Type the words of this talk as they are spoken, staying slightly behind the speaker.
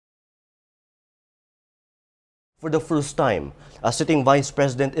For the first time, a sitting vice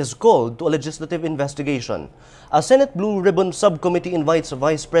president is called to a legislative investigation. A Senate Blue Ribbon Subcommittee invites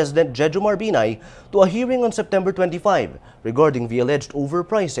Vice President Jejomar Binay to a hearing on September 25 regarding the alleged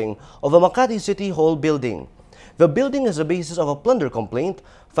overpricing of a Makati City Hall building. The building is the basis of a plunder complaint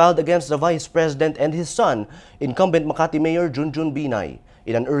filed against the vice president and his son, incumbent Makati Mayor Jejomar Binay.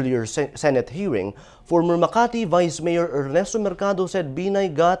 In an earlier Senate hearing, former Makati Vice Mayor Ernesto Mercado said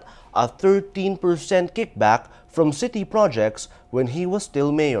Binay got a 13% kickback from city projects when he was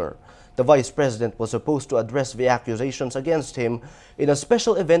still mayor. The vice president was supposed to address the accusations against him in a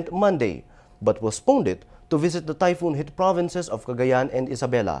special event Monday, but postponed it to visit the typhoon-hit provinces of Cagayan and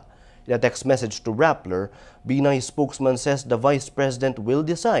Isabela. In a text message to Rappler, Binay's spokesman says the vice president will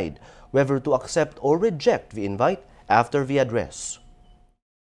decide whether to accept or reject the invite after the address.